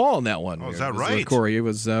on the call on that one. Oh, is that right? Corey, he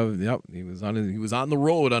was on the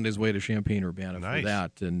road on his way to Champaign-Urbana for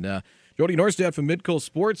that. And Jody Norstad from Midco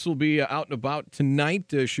Sports will be out and about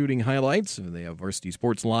tonight shooting highlights. They have Varsity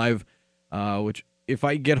Sports Live, which if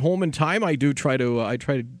I get home in time, I try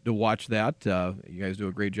to watch that. You guys do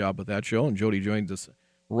a great job with that show, and Jody joins us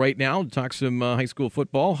right now to talk some high school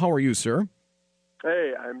football. How are you, sir?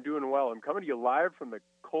 Hey, I'm doing well. I'm coming to you live from the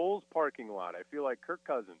Kohl's parking lot. I feel like Kirk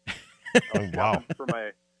Cousins. Oh, wow. For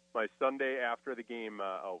my Sunday after the game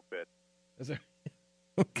outfit.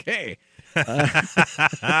 Okay. You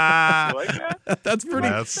like that? That's pretty.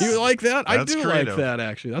 You like that? I do creative. like that,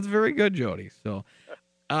 actually. That's very good, Jody. So,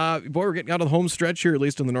 boy, we're getting out of the home stretch here, at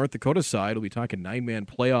least on the North Dakota side. We'll be talking 9-man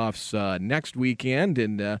playoffs next weekend,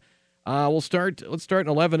 and let's start in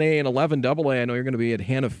 11A and 11AA. I know you're going to be at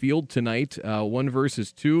Hannah Field tonight, 1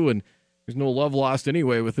 versus 2, and there's no love lost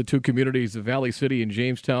anyway with the two communities of Valley City and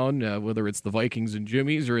Jamestown, whether it's the Vikings and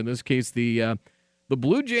Jimmy's, or in this case the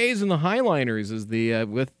Blue Jays and the Highliners. Is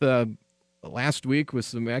with last week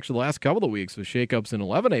with the last couple of weeks with shakeups in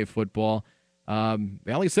 11A football.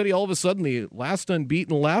 Valley City all of a sudden the last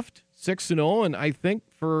unbeaten left, 6-0, and I think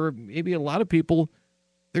for maybe a lot of people,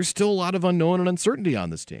 there's still a lot of unknown and uncertainty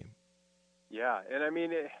on this team. Yeah, and I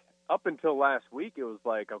mean, up until last week, it was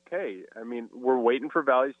like, okay, I mean, we're waiting for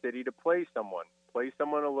Valley City to play someone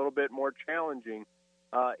a little bit more challenging.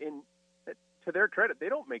 To their credit, they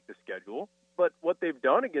don't make the schedule, but what they've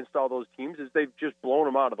done against all those teams is they've just blown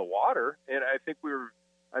them out of the water. And I think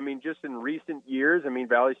just in recent years, I mean,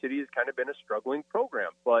 Valley City has kind of been a struggling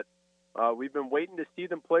program, but we've been waiting to see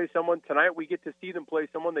them play someone. Tonight we get to see them play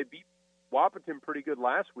someone. They beat Wahpeton pretty good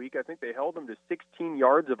last week. I think they held them to 16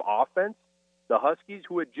 yards of offense. The Huskies,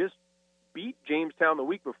 who had just beat Jamestown the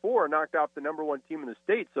week before, knocked off the number 1 team in the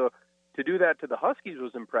state. So to do that to the Huskies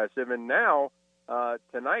was impressive. And now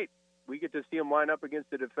tonight we get to see them line up against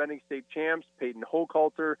the defending state champs, Peyton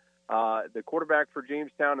Hochhalter, the quarterback for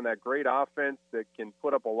Jamestown, and that great offense that can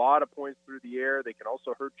put up a lot of points through the air. They can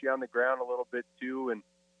also hurt you on the ground a little bit too, and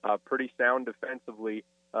pretty sound defensively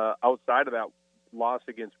outside of that loss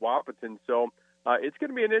against Wahpeton. So it's going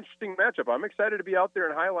to be an interesting matchup. I'm excited to be out there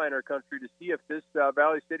in Highliner country to see if this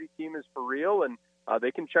Valley City team is for real, and they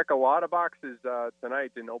can check a lot of boxes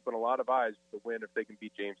tonight and open a lot of eyes to win if they can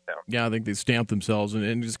beat Jamestown. Yeah, I think they stamped themselves.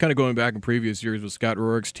 And just kind of going back in previous years with Scott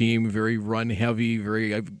Rorick's team, very run-heavy,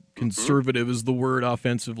 very conservative is the word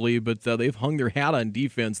offensively, but they've hung their hat on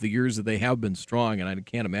defense the years that they have been strong, and I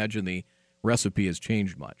can't imagine the recipe has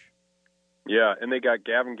changed much. Yeah, and they got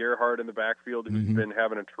Gavin Gerhardt in the backfield, who's been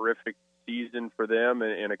having a terrific season for them,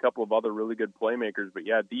 and a couple of other really good playmakers. But,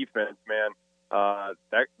 yeah, defense, man.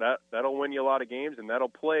 That'll win you a lot of games, and that'll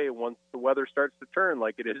play once the weather starts to turn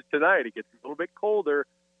like it is tonight. It gets a little bit colder.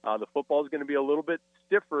 The football is going to be a little bit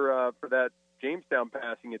stiffer for that Jamestown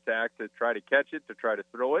passing attack to try to catch it, to try to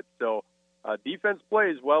throw it. So defense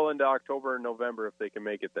plays well into October and November if they can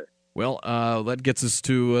make it there. Well, that gets us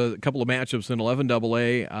to a couple of matchups in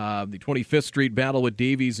 11AA, the 25th Street battle with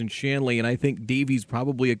Davies and Shanley, and I think Davies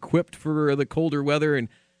probably equipped for the colder weather, and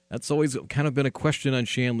that's always kind of been a question on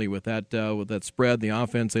Shanley with that spread, the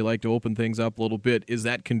offense. They like to open things up a little bit. Is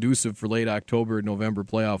that conducive for late October, November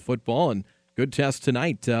playoff football? And good test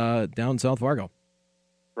tonight down South Fargo.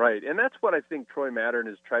 Right, and that's what I think Troy Mattern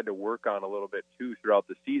has tried to work on a little bit, too, throughout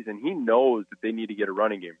the season. He knows that they need to get a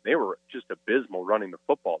running game. They were just abysmal running the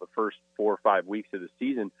football the first 4 or 5 weeks of the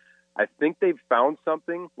season. I think they've found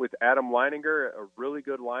something with Adam Leininger, a really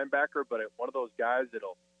good linebacker, but one of those guys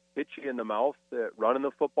that'll hit you in the mouth running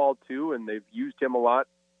the football, too, and they've used him a lot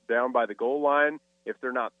down by the goal line if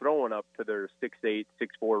they're not throwing up to their 6'8",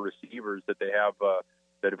 6'4" receivers that they have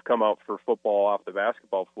that have come out for football off the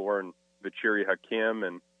basketball floor, and Vachiri Hakim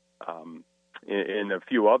and a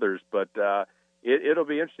few others. But it'll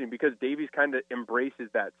be interesting because Davies kind of embraces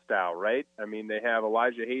that style, right? I mean, they have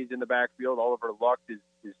Elijah Hayes in the backfield. Oliver Luck is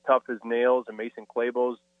tough as nails, and Mason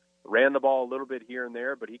Claybos ran the ball a little bit here and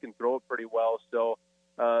there, but he can throw it pretty well. So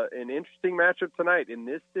an interesting matchup tonight. And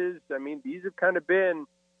these have kind of been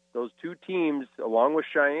those two teams, along with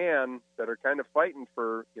Cheyenne, that are kind of fighting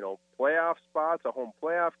for, playoff spots, a home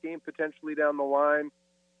playoff game potentially down the line.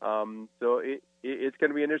 So it's going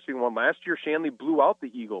to be an interesting one. Last year, Shanley blew out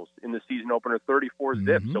the Eagles in the season opener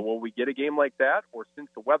 34-zip. So will we get a game like that? Or since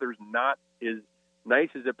the weather's not as nice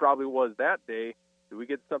as it probably was that day, do we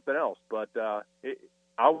get something else? But it's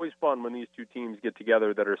always fun when these two teams get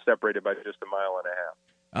together that are separated by just a mile and a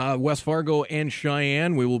half. West Fargo and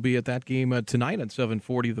Cheyenne, we will be at that game tonight at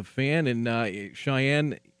 740 The Fan. And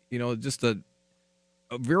Cheyenne, just a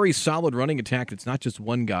very solid running attack. It's not just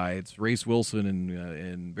one guy. It's Race Wilson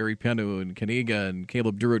and Barry Penu and Kaniga and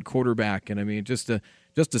Caleb Durrett quarterback. And I mean, just a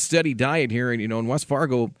steady diet here. And and West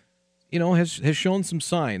Fargo, has shown some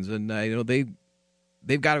signs. And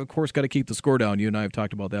they've got to, of course, got to keep the score down. You and I have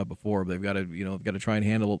talked about that before. They've got to try and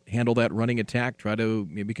handle that running attack. Try to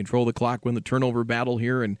maybe control the clock, win the turnover battle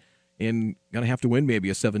here, and gonna have to win maybe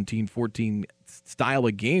a 17-14 style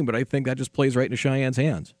of game. But I think that just plays right into Cheyenne's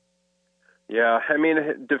hands. Yeah, I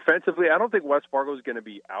mean, defensively, I don't think West Fargo is going to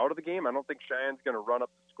be out of the game. I don't think Cheyenne's going to run up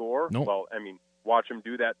the score. Nope. Well, I mean, watch them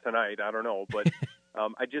do that tonight. I don't know. But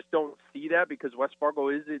I just don't see that because West Fargo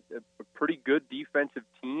is a pretty good defensive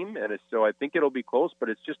think it'll be close, but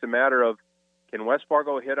it's just a matter of, can West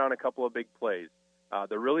Fargo hit on a couple of big plays?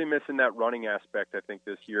 They're really missing that running aspect, I think,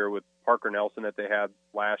 this year with Parker Nelson that they had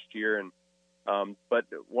last year. And but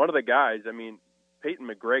one of the guys, I mean, Peyton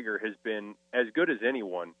McGregor has been as good as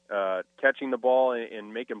anyone, catching the ball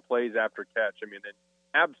and making plays after catch. I mean, an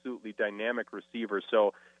absolutely dynamic receiver.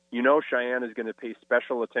 So, Cheyenne is going to pay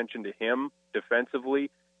special attention to him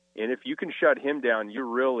defensively. And if you can shut him down, you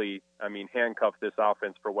really, handcuff this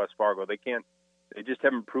offense for West Fargo. They just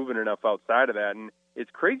haven't proven enough outside of that. And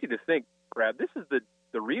it's crazy to think, Brad, this is the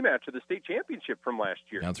rematch of the state championship from last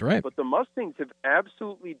year. That's right. But the Mustangs have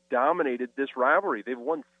absolutely dominated this rivalry. They've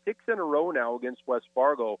won 6 in a row now against West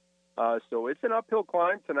Fargo. So it's an uphill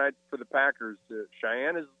climb tonight for the Packers.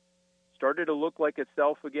 Cheyenne has started to look like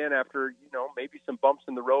itself again after, maybe some bumps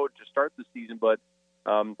in the road to start the season. But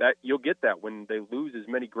that you'll get that when they lose as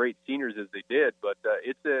many great seniors as they did. But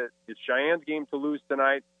it's Cheyenne's game to lose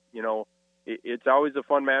tonight. It's always a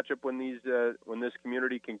fun matchup when this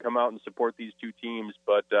community can come out and support these two teams.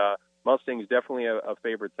 But Mustangs definitely a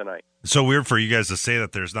favorite tonight. So weird for you guys to say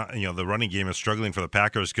that there's not, the running game is struggling for the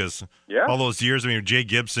Packers because all those years, Jay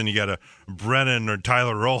Gibson, you got a Brennan or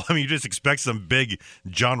Tyler Roll. You just expect some big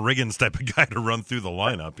John Riggins type of guy to run through the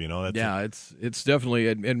lineup. It's definitely,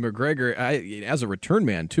 and McGregor, as a return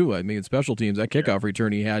man too. Special teams, that kickoff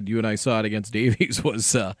return he had, you and I saw it against Davies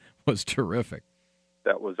was terrific.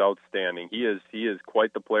 That was outstanding. He is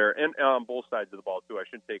quite the player, and on both sides of the ball too. I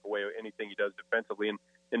shouldn't take away anything he does defensively.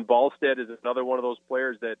 And Ballstead is another one of those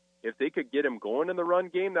players that if they could get him going in the run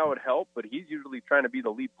game, that would help. But he's usually trying to be the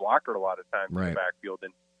lead blocker a lot of times in the backfield,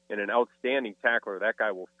 and an outstanding tackler. That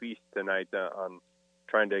guy will feast tonight on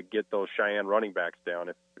trying to get those Cheyenne running backs down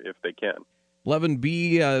if they can.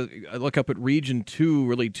 11B, I look up at Region 2,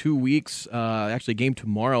 really 2 weeks. Actually, game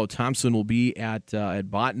tomorrow. Thompson will be at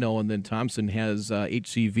Bottineau, and then Thompson has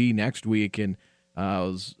HCV next week. And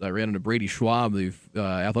I ran into Brady Schwab, the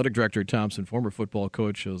athletic director at Thompson, former football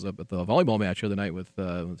coach. I was up at the volleyball match the other night with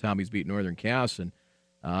Tommy's beat Northern Cass, and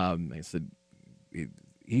I said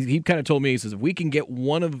he kind of told me, he says, if we can get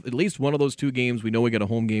at least one of those 2 games, we know we got a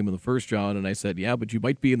home game in the first round. And I said, yeah, but you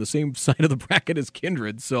might be in the same side of the bracket as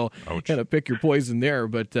Kindred, so kind of pick your poison there.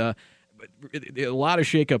 But a lot of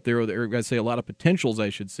shakeup there, or I say a lot of potentials, I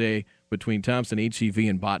should say, between Thompson, HCV,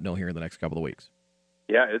 and Bottineau here in the next couple of weeks.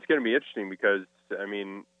 Yeah, it's going to be interesting because,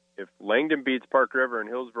 if Langdon beats Park River and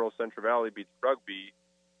Hillsborough Central Valley beats Rugby,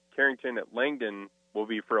 Carrington at Langdon will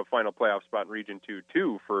be for a final playoff spot in Region 2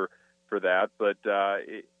 too for that. But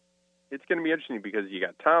it's going to be interesting because you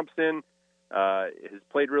got Thompson, has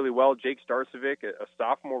played really well. Jake Starcevic, a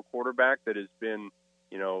sophomore quarterback that has been,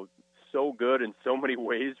 so good in so many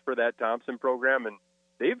ways for that Thompson program. And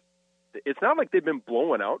it's not like they've been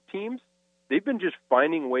blowing out teams. They've been just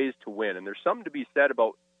finding ways to win. And there's something to be said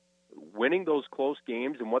about winning those close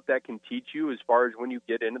games and what that can teach you as far as when you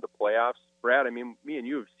get into the playoffs. Brad, me and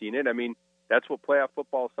you have seen it. That's what playoff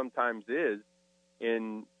football sometimes is,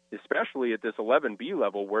 especially at this 11B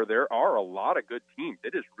level where there are a lot of good teams.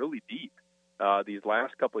 It is really deep these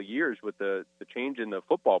last couple of years with the change in the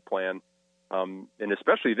football plan, and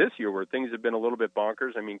especially this year where things have been a little bit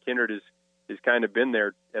bonkers. Kindred has kind of been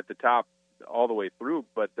there at the top all the way through,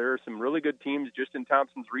 but there are some really good teams just in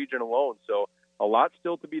Thompson's region alone. So a lot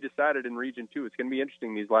still to be decided in Region 2. It's going to be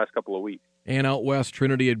interesting these last couple of weeks. And out west,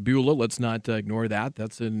 Trinity at Beulah. Let's not ignore that.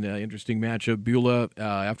 That's an interesting matchup. Beulah,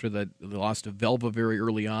 after the loss to Velva very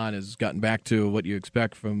early on, has gotten back to what you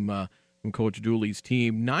expect from Coach Dooley's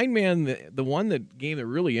team. 9-man, the game that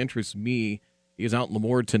really interests me is out in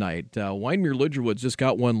Lemoore tonight. Wyndmere Lidgerwood's just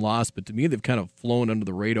got one loss, but to me they've kind of flown under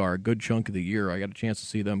the radar a good chunk of the year. I got a chance to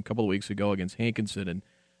see them a couple of weeks ago against Hankinson, and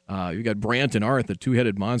you got Brant and Arth, a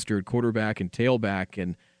 2-headed monster at quarterback and tailback,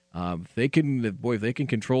 and if they can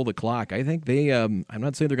control the clock, I think they. I'm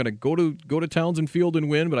not saying they're going to go to Townsend Field and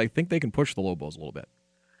win, but I think they can push the Lobos a little bit.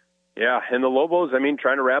 Yeah, and the Lobos,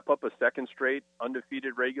 trying to wrap up a second straight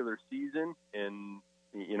undefeated regular season and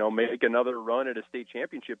make another run at a state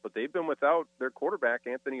championship, but they've been without their quarterback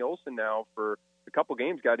Anthony Olson now for a couple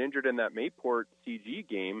games. Got injured in that Mayport CG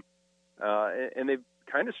game, and they've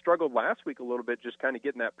kind of struggled last week a little bit, just kind of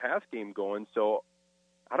getting that pass game going. So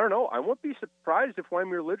I don't know. I won't be surprised if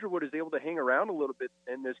Wyndmere Lidgerwood is able to hang around a little bit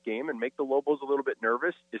in this game and make the Lobos a little bit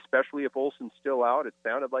nervous, especially if Olson's still out. It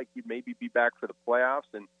sounded like he'd maybe be back for the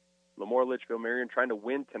playoffs, and Lemoore Litchfield Marion trying to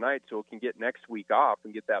win tonight so it can get next week off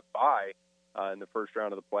and get that bye in the first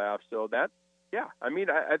round of the playoffs. So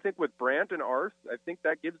I think with Brant and Arth, I think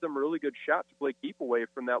that gives them a really good shot to play keep away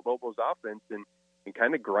from that Lobos offense and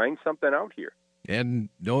kind of grind something out here. And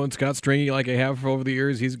knowing Scott Stringy like I have for over the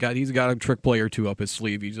years, he's got a trick play or two up his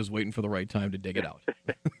sleeve. He's just waiting for the right time to dig it out.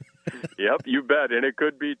 Yep, you bet. And it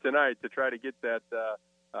could be tonight to try to get that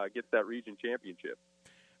region championship.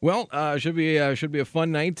 Well, should be a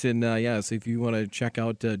fun night, and so if you want to check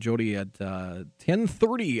out Jody at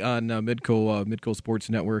 10:30 on Midco Sports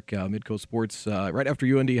Network, Midco Sports right after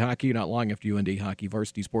UND hockey, not long after UND hockey,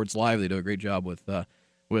 Varsity Sports Live. They do a great job with a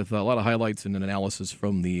lot of highlights and an analysis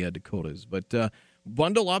from the Dakotas. But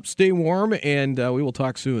bundle up, stay warm, and we will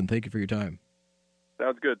talk soon. Thank you for your time.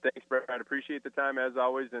 Sounds good. Thanks, Brad. I appreciate the time as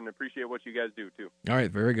always, and appreciate what you guys do too. All right,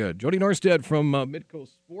 very good. Jody Norstead from Midco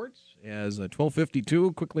Sports as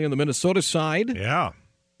 12:52. Quickly on the Minnesota side. Yeah,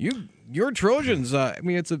 your Trojans.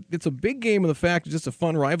 It's a big game in the fact it's just a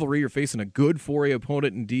fun rivalry. You're facing a good 4A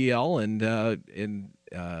opponent in DL, and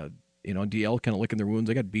DL kind of licking their wounds.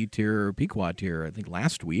 They got B-tier, Pequot tier, I think,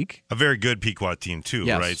 last week. A very good Pequot team, too,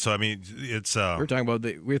 yes. Right? So, I mean, it's... We're talking about...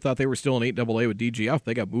 we thought they were still in 8AA with DGF.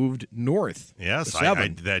 They got moved north. Yes, I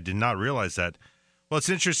did not realize that. Well, it's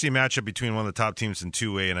an interesting matchup between one of the top teams in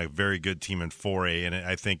 2A and a very good team in 4A. And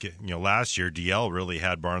I think, last year, DL really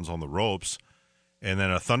had Barnes on the ropes. And then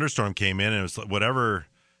a thunderstorm came in, and it was whatever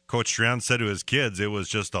Coach Strand said to his kids, it was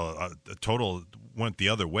just a total went the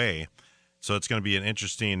other way. So it's going to be an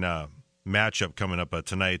interesting matchup coming up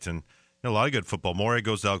tonight, and a lot of good football. Moray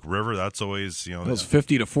goes to Elk River. That's always It was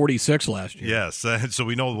 50-46 last year. Yes, so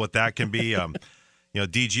we know what that can be.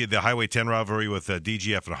 DG, the Highway 10 rivalry with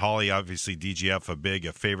DGF and Holly. Obviously,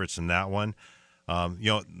 DGF favorites in that one.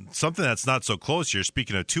 Something that's not so close here.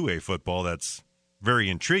 Speaking of 2A football, that's very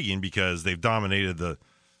intriguing because they've dominated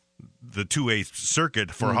the 2A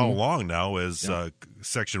circuit for how long now is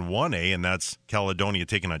Section 1A, and that's Caledonia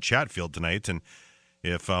taking on Chatfield tonight. And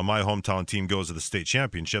if my hometown team goes to the state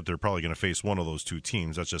championship, they're probably going to face one of those two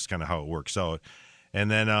teams. That's just kind of how it works out. And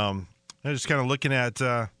then I'm just kind of looking at,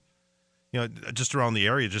 just around the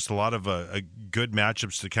area, just a lot of good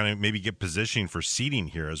matchups to kind of maybe get positioning for seeding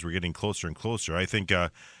here as we're getting closer and closer. I think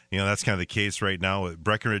that's kind of the case right now.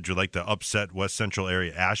 Breckenridge would like to upset West Central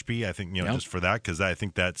area Ashby. I think, just for that, because I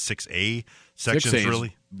think that 6A section is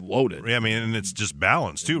really loaded. Yeah, I mean, and it's just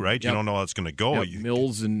balanced too, right? Yep. You don't know how it's going to go. Yep.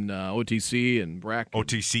 Mills and OTC and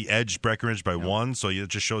OTC edged Breckenridge by 1, so it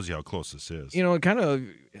just shows you how close this is.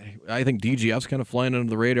 I think DGF's kind of flying under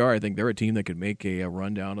the radar. I think they're a team that could make a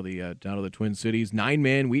run down to the Twin Cities.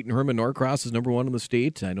 9-man Wheaton Herman Norcross is number 1 in the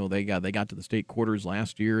state. I know they got to the state quarters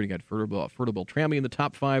last year. They got Fertile Beltrami in the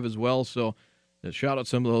top 5 as well. So shout out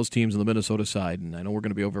some of those teams on the Minnesota side. And I know we're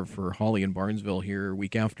going to be over for Holly and Barnesville here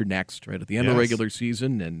week after next, right at the end of the regular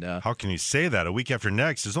season. And how can you say that? A week after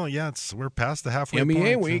next? We're past the halfway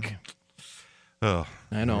MEA point. week. Oh,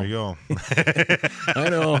 I know. There you go. I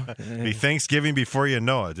know. Be Thanksgiving before you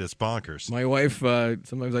know it. It's bonkers. My wife,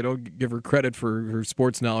 sometimes I don't give her credit for her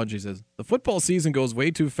sports knowledge. She says, the football season goes way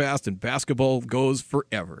too fast and basketball goes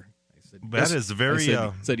forever. I said, that is very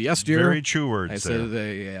said yes, dear. Very true words. I said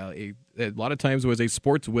a lot of times it was a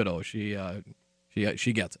sports widow. She gets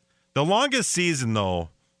it. The longest season, though,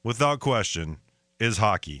 without question, is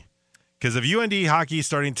hockey. Because if UND hockey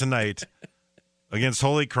starting tonight against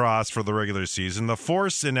Holy Cross for the regular season, the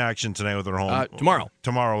Force in action tonight with their home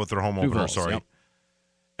tomorrow with their home opener. Yep.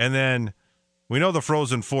 And then we know the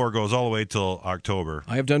Frozen Four goes all the way till October.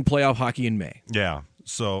 I have done playoff hockey in May. Yeah,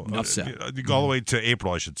 so enough said. All the way to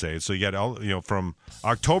April, I should say. So you got from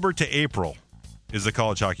October to April is the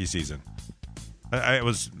college hockey season. I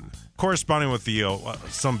was corresponding with the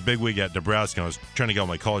some bigwig at Nebraska. I was trying to get on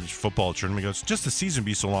my college football tournament. He goes, just the season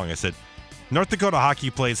be so long. I said, North Dakota hockey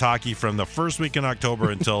plays hockey from the first week in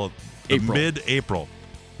October until mid-April.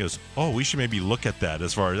 He goes, we should maybe look at that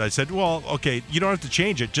as far as... I said, well, okay, you don't have to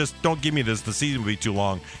change it. Just don't give me this. The season would be too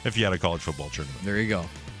long if you had a college football tournament. There you go.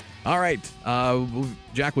 All right.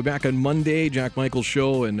 Jack will be back on Monday, Jack Michaels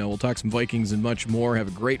Show, and we'll talk some Vikings and much more. Have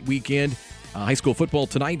a great weekend. High school football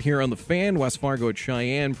tonight here on The Fan. West Fargo at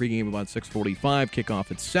Cheyenne. Pregame about 6:45.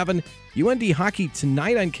 Kickoff at 7. UND hockey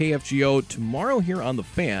tonight on KFGO. Tomorrow here on The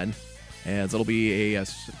Fan. As it'll be a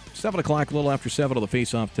 7 o'clock, a little after 7 on the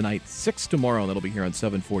face-off tonight. 6 tomorrow, and that'll be here on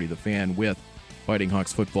 740 The Fan with Fighting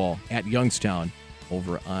Hawks football at Youngstown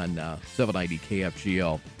over on 790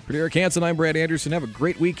 KFGO. For Eric Hansen, I'm Brad Anderson. Have a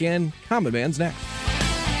great weekend. Common Man's next.